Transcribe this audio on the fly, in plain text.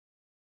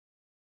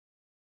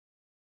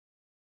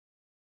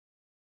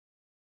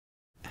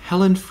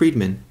Helen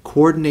Friedman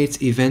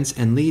coordinates events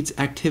and leads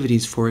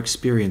activities for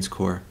Experience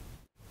Corps.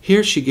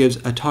 Here she gives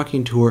a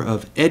talking tour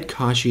of Ed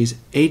Koshy's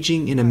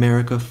Aging in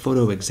America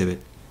photo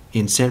exhibit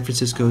in San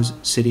Francisco's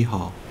City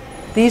Hall.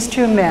 These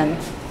two men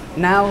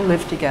now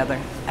live together.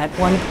 At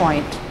one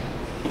point,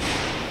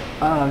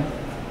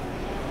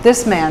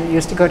 this man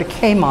used to go to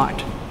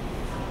Kmart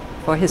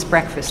for his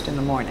breakfast in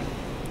the morning,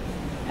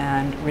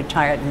 and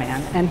retired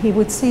man, and he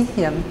would see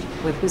him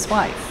with his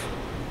wife.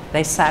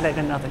 They sat at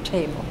another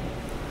table.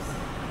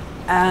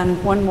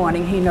 And one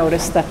morning he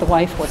noticed that the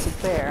wife wasn't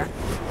there,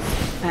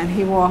 and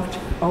he walked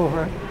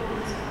over,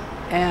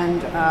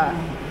 and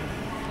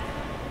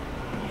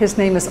his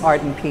name is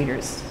Arden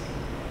Peters.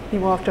 He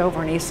walked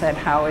over and he said,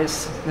 "How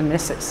is the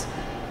missus?"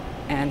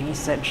 And he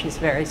said, "She's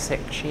very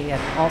sick. She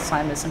had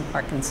Alzheimer's and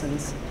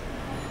Parkinson's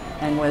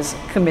and was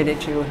committed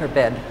to her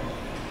bed."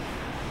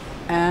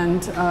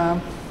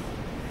 And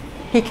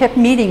he kept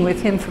meeting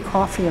with him for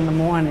coffee in the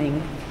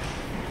morning,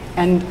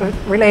 and a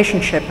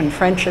relationship and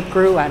friendship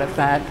grew out of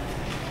that.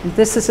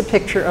 This is a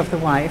picture of the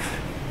wife.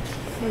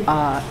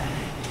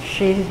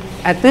 She,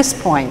 at this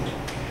point,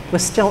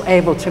 was still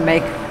able to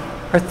make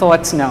her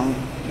thoughts known.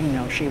 You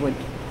know, she would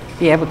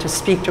be able to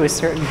speak to a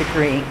certain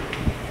degree.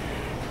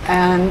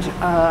 And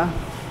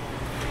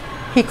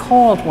he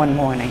called one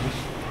morning,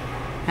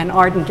 and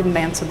Arden didn't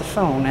answer the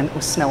phone, and it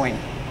was snowing.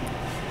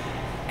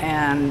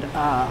 And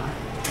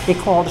he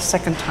called a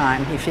second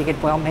time. He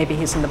figured, well, maybe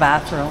he's in the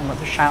bathroom or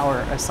the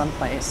shower or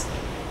someplace.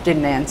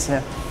 Didn't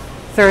answer.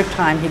 Third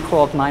time he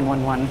called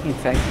 911. He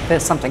figured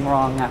there's something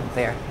wrong out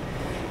there.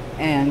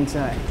 And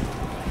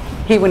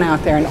he went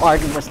out there, and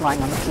Arden was lying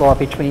on the floor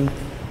between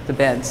the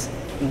beds,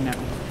 you know.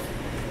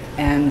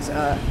 And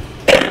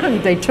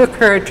they took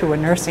her to a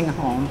nursing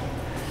home,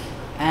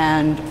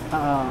 and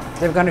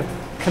they were going to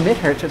commit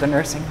her to the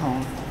nursing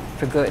home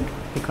for good,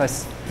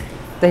 because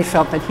they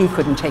felt that he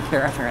couldn't take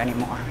care of her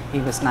anymore. He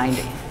was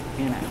 90,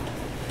 you know.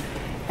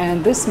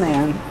 And this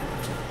man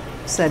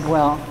said,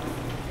 well,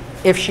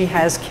 if she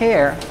has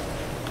care,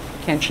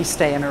 can she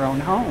stay in her own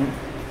home?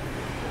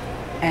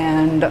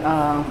 And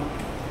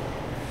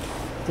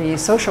the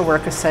social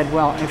worker said,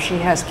 well, if she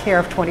has care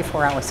of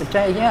 24 hours a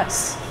day,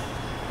 yes.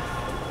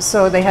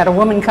 So they had a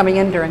woman coming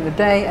in during the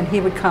day, and he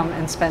would come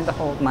and spend the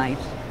whole night.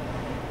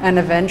 And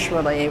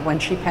eventually, when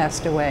she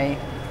passed away,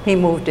 he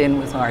moved in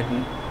with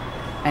Arden.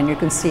 And you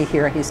can see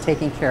here he's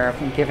taking care of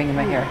him, giving him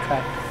a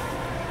haircut.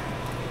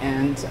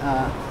 And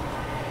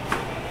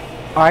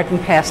Arden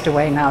passed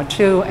away now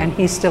too, and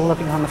he's still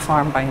living on the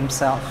farm by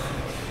himself.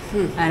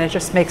 And it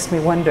just makes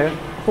me wonder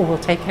who will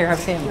take care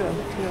of him.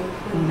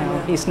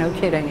 No, he's no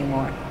kid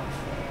anymore.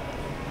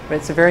 But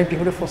it's a very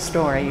beautiful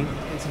story.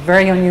 It's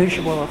very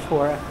unusual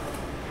for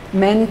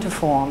men to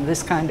form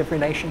this kind of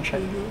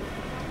relationship.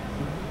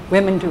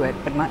 Women do it,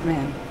 but not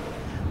men.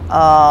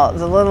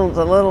 The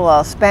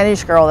little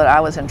Spanish girl that I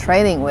was in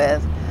training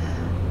with,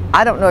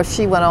 I don't know if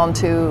she went on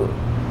to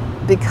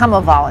become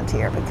a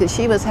volunteer, because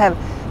she was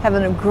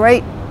having a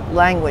great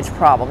language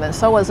problem, and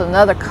so was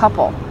another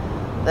couple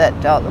that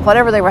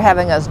whatever they were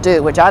having us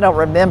do, which I don't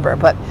remember,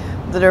 but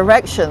the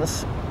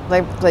directions,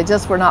 they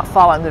just were not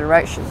following the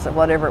directions of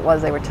whatever it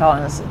was they were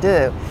telling us to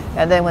do.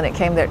 And then when it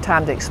came their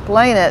time to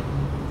explain it,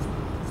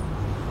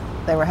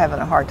 they were having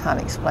a hard time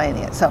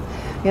explaining it. So,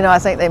 you know, I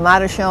think they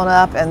might have shown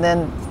up, and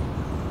then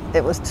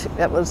it was,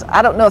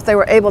 I don't know if they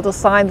were able to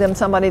assign them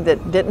somebody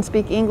that didn't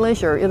speak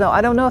English, or, you know,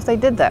 I don't know if they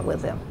did that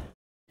with them.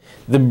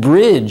 The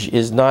bridge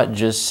is not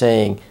just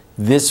saying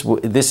this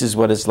is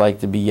what it's like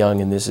to be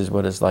young and this is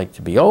what it's like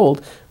to be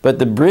old, but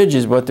the bridge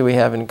is what do we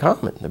have in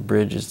common. The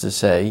bridge is to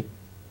say,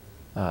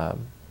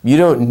 you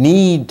don't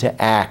need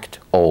to act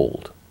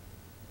old.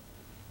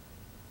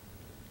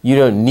 You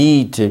don't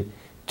need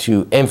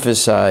to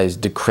emphasize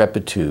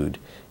decrepitude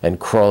and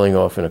crawling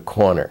off in a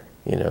corner,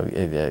 you know,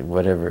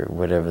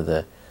 whatever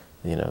the,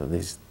 you know,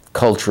 this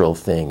cultural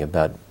thing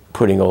about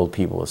putting old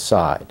people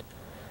aside.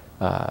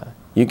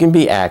 You can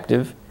be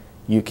active,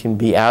 you can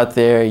be out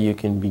there, you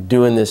can be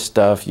doing this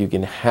stuff, you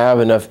can have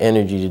enough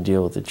energy to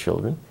deal with the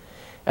children.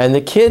 And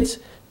the kids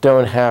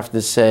don't have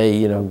to say,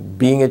 you know,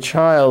 being a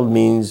child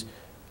means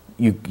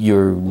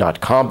you're not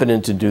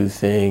competent to do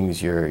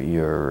things,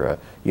 you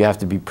have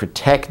to be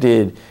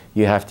protected,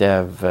 you have to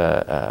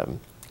have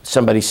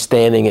somebody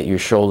standing at your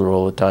shoulder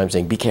all the time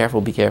saying, be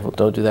careful,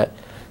 don't do that.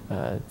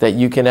 That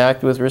you can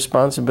act with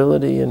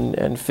responsibility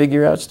and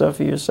figure out stuff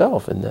for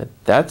yourself. And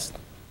that's,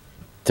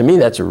 to me,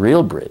 that's a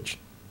real bridge.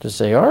 To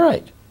say, all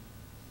right,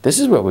 this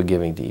is what we're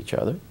giving to each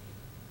other.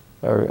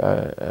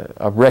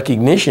 A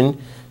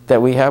recognition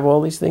that we have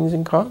all these things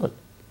in common.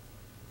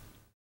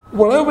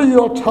 Whatever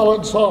your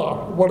talents are,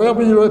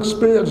 whatever your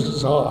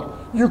experiences are,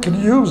 you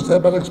can use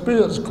them at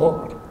Experience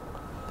Corps.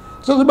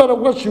 It doesn't matter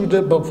what you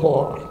did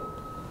before,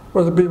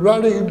 whether it be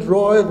writing,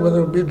 drawing,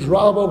 whether it be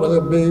drama, whether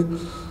it be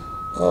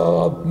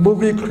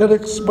movie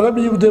critics, whatever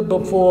you did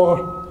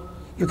before,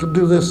 you can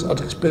do this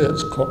at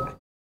Experience Corps.